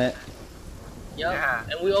winging it. Yep. Yeah.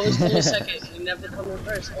 And we always come in second. We never come in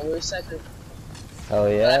first. Always second. Oh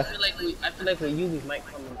But yeah. I feel like with you, we might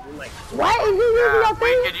come in. We might. What is you using Yeah, your we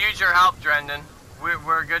thing? could use your help, Drendon.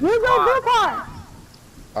 We're a good Use your squad. good card.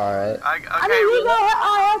 All right. I mean, Okay. use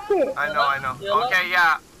your shit. I know. Yellow? Okay,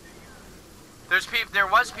 yeah. There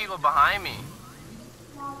was people behind me.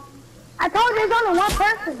 I told you there's only one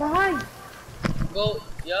person behind. Go.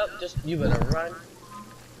 Yup. Just you better run.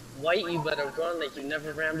 White, you better run like you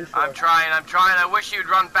never ran before. I'm trying. I wish you'd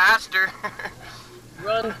run faster.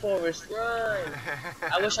 Run, Forrest, run.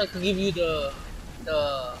 I wish I could give you the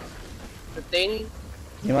thing.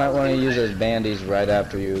 You might want to use those bandies right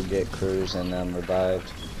after you get Cruz and them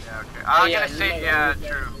revived. Yeah, okay. Oh, I'm yeah, gonna you say, might yeah, wanna use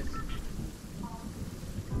true.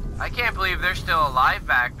 that. I can't believe they're still alive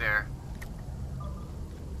back there.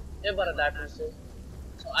 They're about to die pretty soon.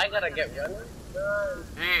 So I gotta get running. Run.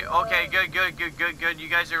 Hey, okay, good. You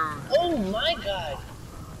guys are. Oh my god.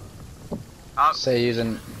 Say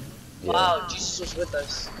using. Yeah. Wow, Jesus was with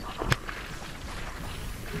us.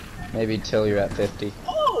 Maybe till you're at 50.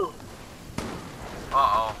 Oh!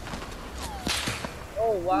 Uh-oh.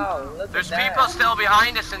 Oh wow, look There's at that. people still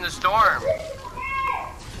behind us in the storm.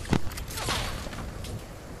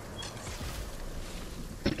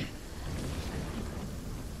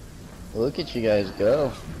 Look at you guys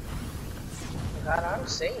go. God, I'm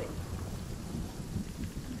saying.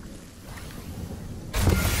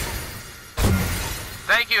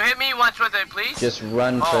 Thank you. Hit me once with it, please. Just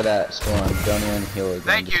run for that storm. Don't even heal again.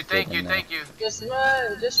 Thank you. Just get in there. Thank you. Just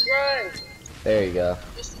run, just run, There you go.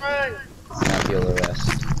 just run. Now heal the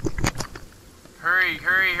rest. Hurry.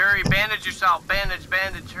 Bandage yourself. Bandage.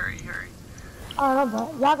 Hurry. Oh, no,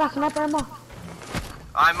 bro. Y'all got sniper ammo?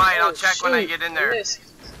 I might. I'll Oh, check when I shoot, get in there. missed.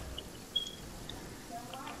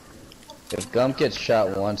 If Gump gets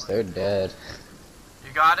shot once, they're dead.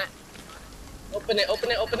 You got it? Open it.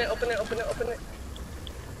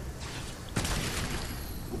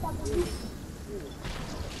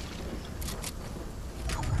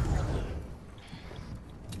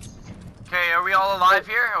 Okay, are we all alive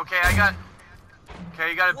here? Okay, I got. Okay,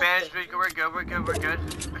 you got a bandage. We're good.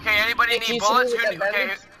 Okay, anybody Hey, can need you bullets? see me with that Okay.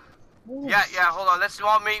 bandage? Yeah. Hold on. Let's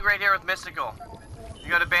all meet right here with Mystical. You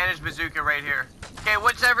got a bandage bazooka right here. Okay,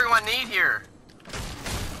 what's everyone need here?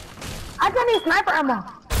 I just need sniper ammo.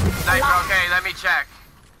 Sniper. Okay, let me check.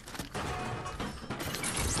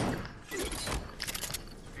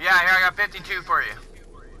 Yeah, here I got 52 for you.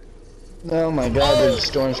 Oh my god, the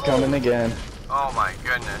storm's coming again. Oh my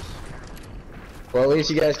goodness. Well, at least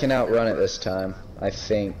you guys can outrun it this time, I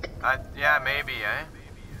think. Yeah, maybe, eh?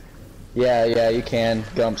 Yeah, you can.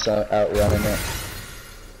 Gump's outrunning it.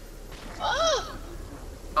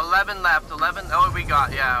 11 left. 11. Oh, we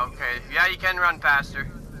got. Yeah, okay. Yeah, you can run faster.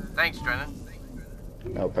 Thanks, Drennan.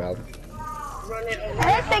 No problem. Run it.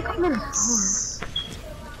 Everything coming.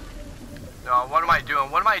 No, what am I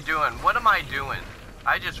doing?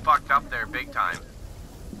 I just fucked up there big time.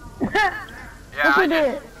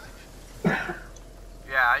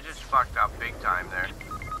 Yeah, I just fucked up big time there.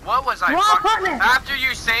 What was I fucking... After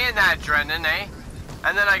you saying that, Drennan, eh?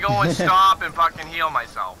 And then I go and stop and fucking heal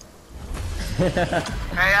myself.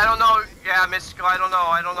 Hey, I don't know. Yeah, Mystical, I don't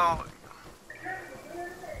know.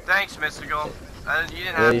 Thanks, Mystical. You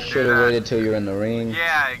didn't have You to do should have that. waited till you were in the ring.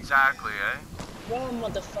 Yeah, exactly, eh? Run,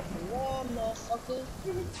 motherfucker.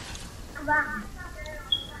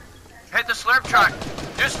 Hit the slurp truck.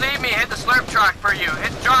 Just leave me. Hit the slurp truck for you.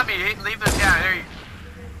 Drop me. Leave this. Yeah, there you.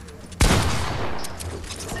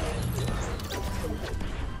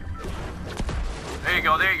 There you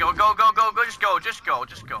go. Go. Just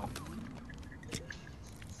go.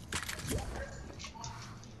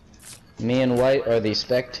 Me and White are the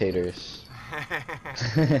spectators.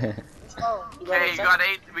 Okay,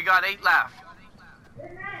 we got 8 left.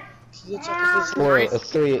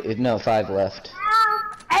 No, 5 left.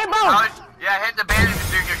 Hey, bro. Yeah, hit the bandage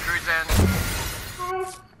bazooka, Cruz in.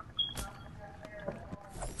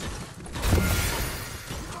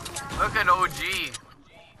 Look at OG.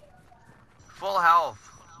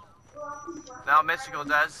 Mystical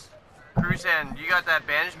does. Cruise in. You got that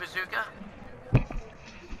bandage bazooka?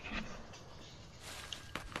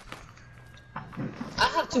 I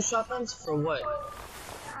have 2 shotguns for what?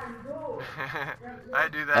 I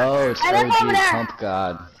do that. Oh, too. it's OG Pump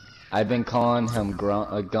God. I've been calling him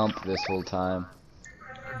Gump this whole time.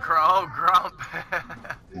 Grump.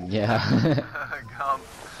 Yeah. Gump.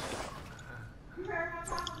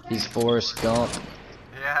 He's Forrest Gump.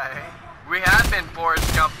 Yeah, eh? We have been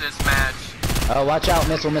Forrest Gump this match. Oh, watch out!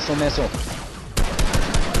 Missile. 7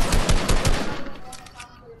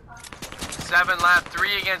 left,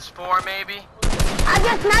 3 against 4 maybe. I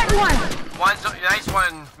just sniped one. Nice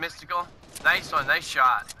one, Mystical. Nice one, nice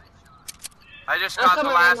shot. I just I'm got the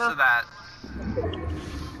coming last right now. of that.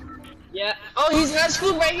 Yeah. Oh, he's got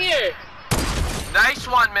scoop right here. Nice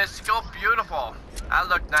one, Mystical. Beautiful. That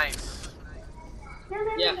looked nice.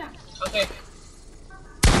 Yeah. Okay.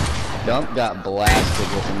 Gump got blasted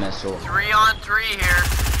with a missile. 3 on 3 here.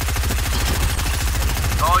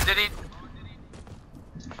 Oh, did he?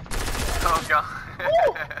 Oh, God.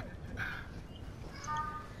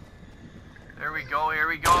 Here we go.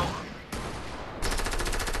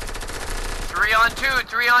 3 on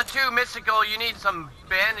 2, Mystical. You need some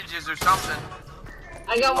bandages or something.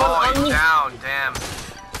 I got one Oh, on he's me. down, damn.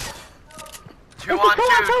 2 on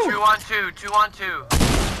 2.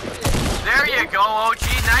 There you go, OG.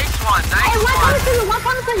 Nice one. Hey, one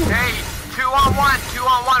point to you. Hey, 2 on 1.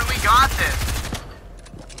 We got this.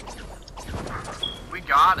 We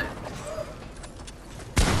got it.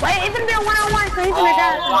 Wait, it's gonna be a one-on-one, so he's Oh, gonna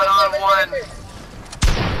die. 1 on 1.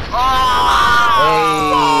 Oh!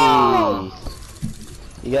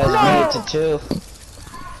 Hey! You guys made it to 2.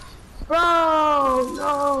 Bro,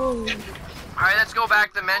 no. Alright, let's go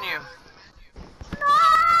back to menu.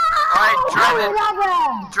 I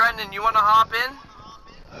Alright, Drennan, you wanna hop in?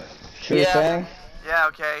 Sure thing. Yeah,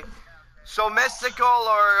 okay. So Mystical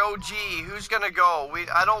or OG, who's gonna go?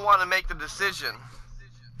 I don't want to make the decision.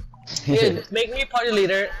 Here, make me party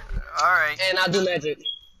leader, Alright. and I'll do magic.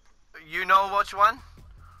 You know which one?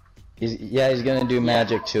 He's gonna do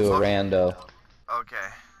magic to a rando. Okay.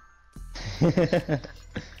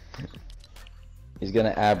 He's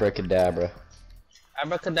gonna abracadabra.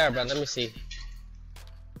 Abracadabra, let me see.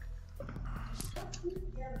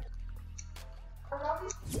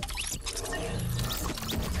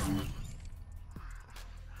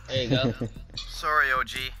 There you go. Sorry, OG.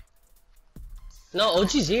 No,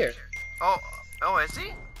 OG's here. Oh, is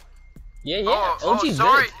he? Yeah, Oh, OG's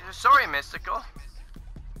sorry, Mystical.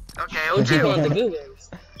 Okay, OG okay. on the good ones.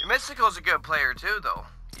 Mystical's a good player too, though.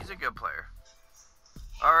 He's a good player.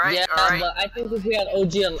 Alright, Yeah, alright. but I think if we had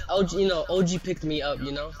OG, you know, OG picked me up,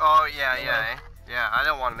 you know? Oh, yeah. I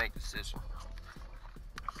don't want to make a decision.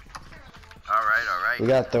 Alright. We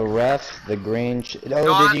got the ref, the green.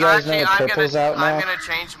 No, Did you guys know actually, the purple's out now? I'm gonna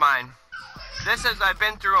change mine. I've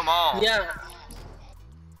been through them all. Yeah.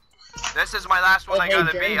 This is my last one I Okay,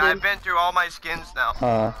 gotta be. Brandon. I've been through all my skins now.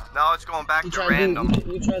 Now it's going back You to trying random.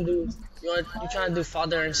 you trying to do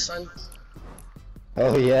father and son?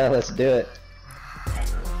 Oh yeah, let's do it.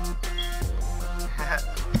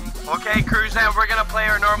 Okay, Cruzan, we're gonna play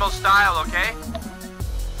our normal style, okay?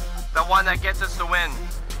 The one that gets us to win.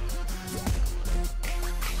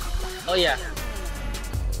 Oh yeah.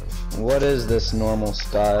 What is this normal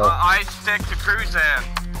style? I stick to Cruzan.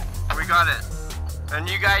 We got it. And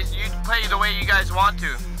you guys, you play the way you guys want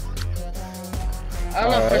to. I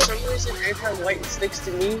don't know, for Alright. some reason, every time White sticks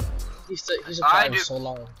to me, he I survives do- so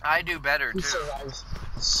long. I do better He too. survives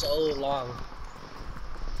so long.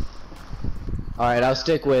 Alright, I'll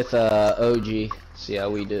stick with OG. See how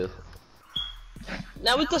we do.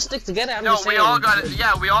 Now we could stick together. I'm No, just we saying. all gotta,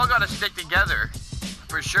 yeah, we all gotta stick together.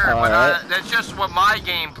 For sure, but Alright. that's just what my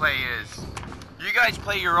gameplay is. You guys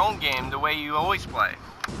play your own game the way you always play.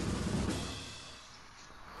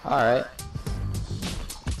 Alright.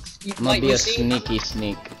 I'm gonna Like, be you a see, sneaky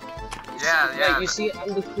sneak. Yeah. Like, you see,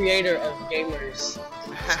 I'm the creator of gamers.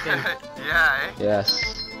 Yeah, eh? Yes.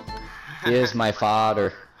 He is my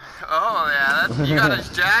father. Oh, yeah, you got his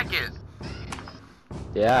jacket.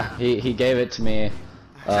 Yeah, he gave it to me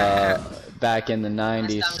back in the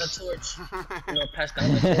 90s. Pass down the torch. You know, pass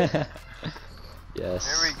down the torch. Yes.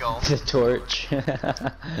 There we go. The torch.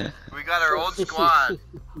 We got our old squad.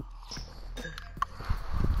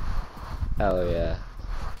 Hell yeah.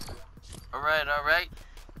 Alright.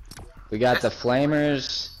 We got the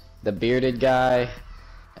flamers, the bearded guy,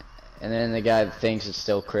 and then the guy that thinks it's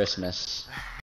still Christmas.